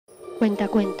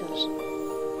Cuentacuentos.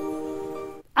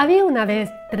 Había una vez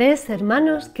 3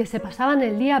 hermanos que se pasaban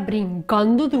el día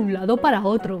brincando de un lado para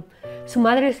otro. Su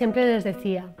madre siempre les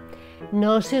decía: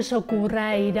 no se os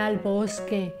ocurra ir al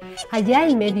bosque. Allá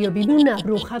en medio vive una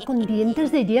bruja con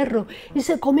dientes de hierro y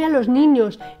se come a los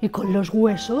niños y con los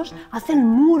huesos hace el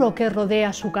muro que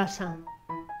rodea su casa.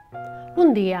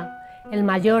 Un día, el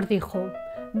mayor dijo: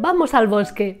 vamos al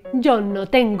bosque, yo no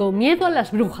tengo miedo a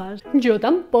las brujas. Yo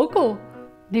tampoco,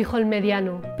 dijo el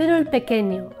mediano, pero el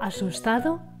pequeño,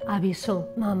 asustado, avisó: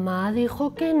 mamá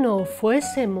dijo que no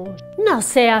fuésemos. No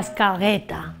seas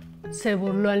cagueta, se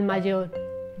burló el mayor.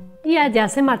 Y allá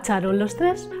se marcharon los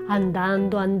 3.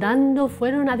 Andando, andando,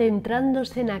 fueron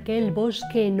adentrándose en aquel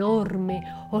bosque enorme,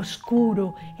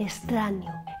 oscuro,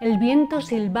 extraño. El viento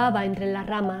silbaba entre las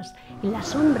ramas y las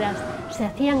sombras se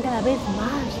hacían cada vez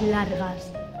más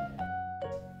largas.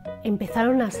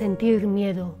 Empezaron a sentir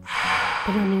miedo,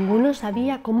 pero ninguno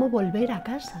sabía cómo volver a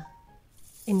casa.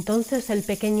 Entonces el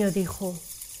pequeño dijo: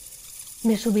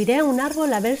 me subiré a un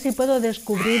árbol a ver si puedo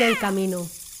descubrir el camino.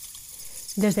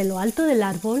 Desde lo alto del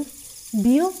árbol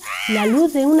vio la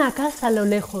luz de una casa a lo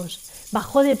lejos.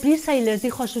 Bajó deprisa y les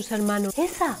dijo a sus hermanos: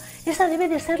 esa debe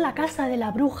de ser la casa de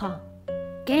la bruja.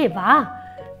 ¿Qué va?,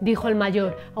 dijo el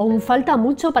mayor, aún falta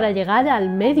mucho para llegar al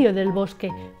medio del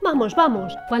bosque. Vamos,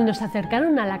 vamos. Cuando se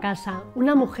acercaron a la casa,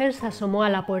 una mujer se asomó a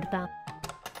la puerta.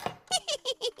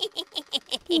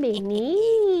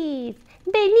 Venid,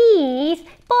 venid,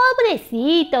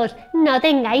 pobrecitos, no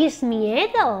tengáis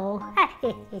miedo.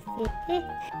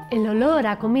 El olor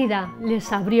a comida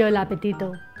les abrió el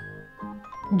apetito.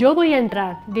 Yo voy a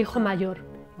entrar, dijo el mayor.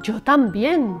 Yo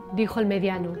también, dijo el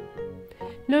mediano.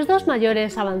 Los 2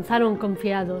 mayores avanzaron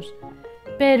confiados,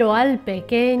 pero al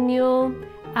pequeño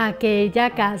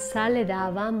aquella casa le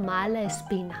daba mala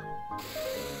espina.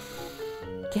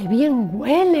 ¡Qué bien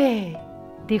huele!,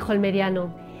 dijo el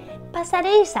mediano.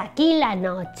 Pasaréis aquí la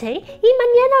noche y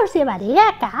mañana os llevaré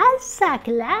a casa,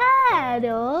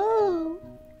 claro.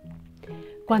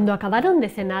 Cuando acabaron de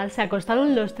cenar, se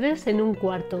acostaron los 3 en un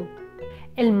cuarto.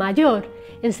 El mayor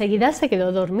enseguida se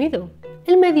quedó dormido.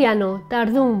 El mediano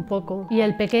tardó un poco y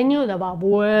el pequeño daba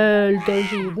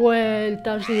vueltas y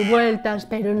vueltas y vueltas,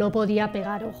 pero no podía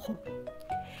pegar ojo.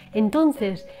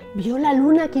 Entonces vio la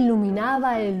luna que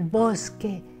iluminaba el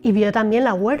bosque y vio también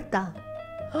la huerta.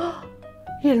 ¡Oh!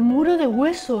 Y el muro de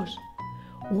huesos,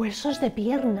 huesos de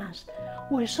piernas,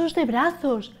 huesos de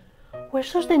brazos,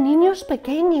 huesos de niños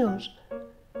pequeños.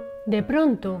 De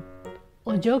pronto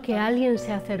oyó que alguien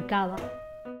se acercaba.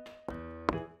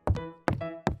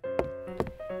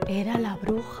 Era la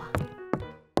bruja.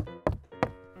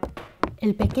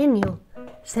 El pequeño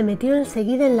se metió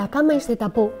enseguida en la cama y se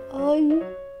tapó. ¡Ay!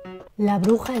 La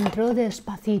bruja entró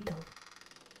despacito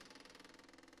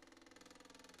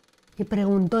y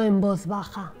preguntó en voz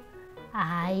baja: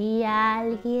 ¿hay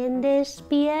alguien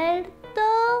despierto?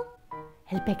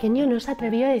 El pequeño no se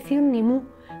atrevió a decir ni mu,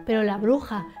 pero la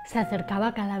bruja se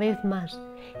acercaba cada vez más,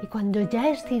 y cuando ya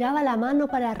estiraba la mano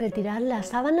para retirar las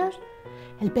sábanas,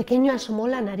 el pequeño asomó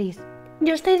la nariz.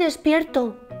 Yo estoy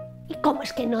despierto. ¿Y cómo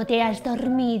es que no te has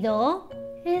dormido?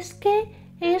 ¿Qué?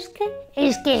 Es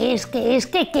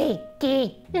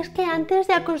que antes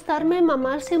de acostarme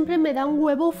mamá siempre me da un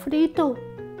huevo frito.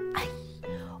 ¡Ay!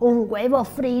 Un huevo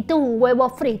frito,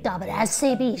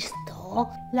 habráse visto.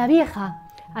 La vieja,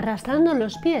 arrastrando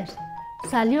los pies,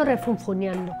 salió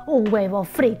refunfuñando. Un huevo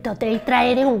frito, te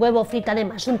traeré un huevo frito,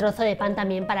 además un trozo de pan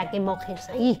también para que mojes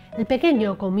ahí. El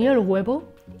pequeño comió el huevo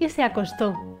y se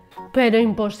acostó, pero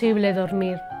imposible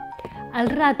dormir. Al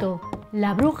rato,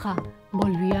 la bruja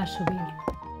volvió a subir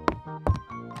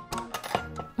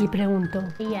y preguntó: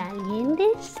 ¿hay alguien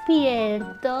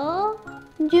despierto?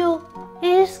 Yo,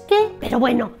 Pero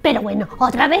bueno,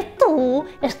 otra vez tú.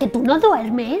 ¿Es que tú no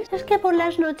duermes? Es que por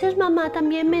las noches mamá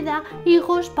también me da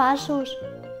higos pasos.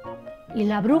 Y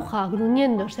la bruja,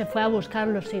 gruñendo, se fue a buscar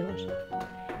los higos.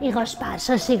 Higos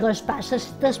pasos,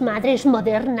 estas madres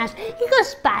modernas.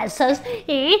 Higos pasos,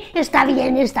 Está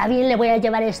bien, le voy a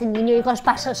llevar a ese niño higos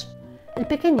pasos. El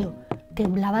pequeño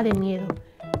temblaba de miedo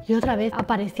y otra vez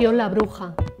apareció la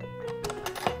bruja.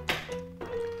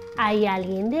 ¿Hay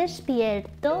alguien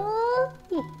despierto?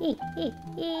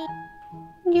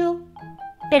 Yo.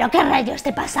 ¿Pero qué rayos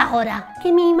te pasa ahora?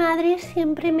 Que mi madre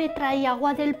siempre me trae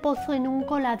agua del pozo en un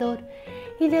colador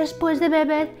y después de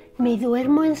beber me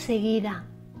duermo enseguida.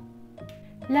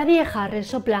 La vieja,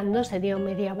 resoplando, se dio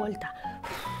media vuelta.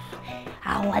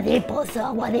 Agua de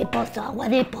pozo.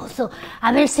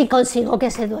 A ver si consigo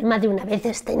que se duerma de una vez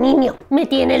este niño. ¡Me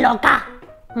tiene loca!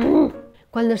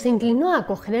 Cuando se inclinó a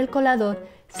coger el colador,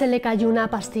 se le cayó una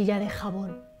pastilla de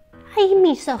jabón. ¡Ay,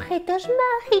 mis objetos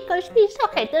mágicos, mis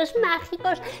objetos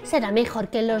mágicos! Será mejor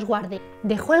que los guarde.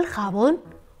 Dejó el jabón,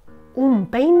 un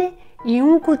peine y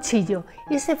un cuchillo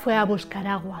y se fue a buscar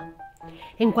agua.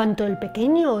 En cuanto el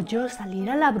pequeño oyó salir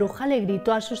a la bruja, le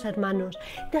gritó a sus hermanos: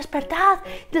 ¡Despertad,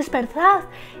 despertad!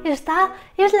 ¡Es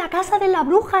la casa de la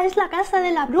bruja, es la casa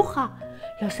de la bruja!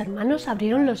 Los hermanos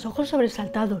abrieron los ojos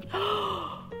sobresaltados.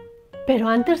 Pero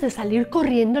antes de salir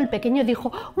corriendo, el pequeño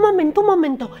dijo: un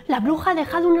momento, la bruja ha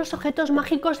dejado unos objetos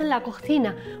mágicos en la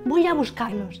cocina, voy a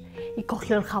buscarlos. Y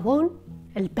cogió el jabón,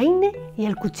 el peine y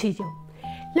el cuchillo.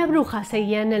 La bruja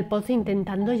seguía en el pozo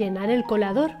intentando llenar el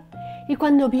colador, y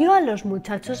cuando vio a los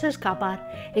muchachos escapar,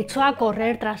 echó a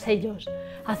correr tras ellos,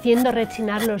 haciendo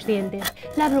rechinar los dientes.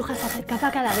 La bruja se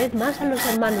acercaba cada vez más a los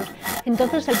hermanos.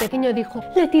 Entonces el pequeño dijo: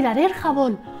 le tiraré el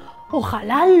jabón,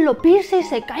 ojalá lo pise y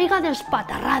se caiga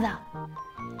despatarrada.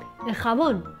 El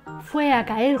jabón fue a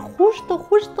caer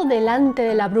justo delante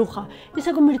de la bruja y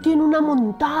se convirtió en una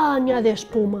montaña de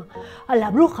espuma. A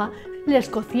la bruja le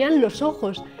escocían los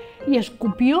ojos y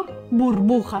escupió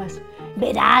burbujas.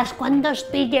 Verás cuando os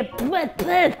pille,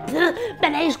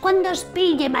 veréis cuando os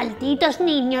pille, malditos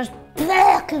niños.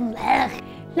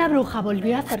 La bruja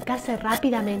volvió a acercarse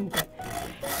rápidamente.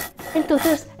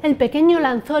 Entonces el pequeño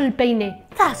lanzó el peine.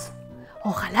 ¡Zas!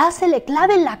 Ojalá se le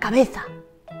clave en la cabeza.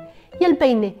 Y el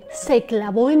peine se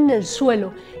clavó en el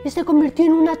suelo y se convirtió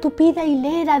en una tupida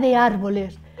hilera de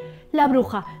árboles. La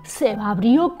bruja se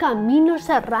abrió camino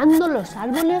cerrando los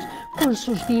árboles con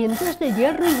sus dientes de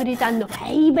hierro y gritando: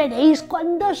 ¡ay, veréis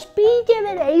cuando os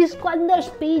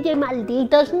pille,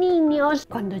 malditos niños!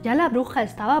 Cuando ya la bruja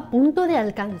estaba a punto de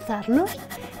alcanzarlos,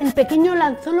 el pequeño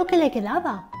lanzó lo que le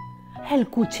quedaba: el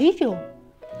cuchillo.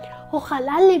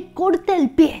 ¡Ojalá le corte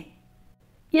el pie!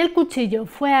 Y el cuchillo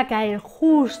fue a caer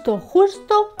justo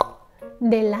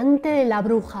delante de la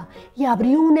bruja y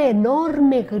abrió una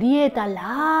enorme grieta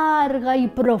larga y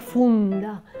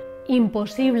profunda,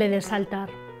 imposible de saltar.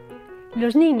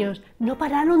 Los niños no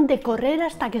pararon de correr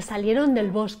hasta que salieron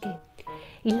del bosque,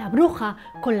 y la bruja,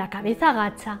 con la cabeza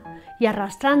gacha y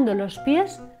arrastrando los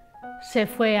pies, se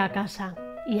fue a casa,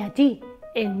 y allí,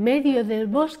 en medio del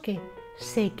bosque,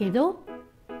 se quedó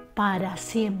para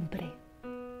siempre.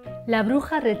 La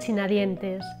Bruja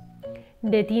Rechinadientes,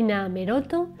 de Tina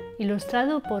Meroto,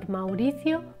 ilustrado por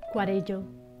Maurizio Quarello.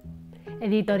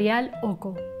 Editorial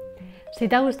OQO. Si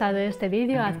te ha gustado este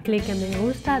vídeo, haz clic en me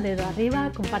gusta, dedo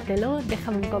arriba, compártelo,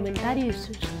 déjame un comentario y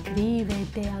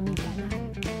suscríbete a mi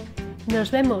canal.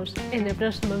 Nos vemos en el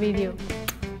próximo vídeo.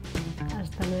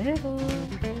 ¡Hasta luego!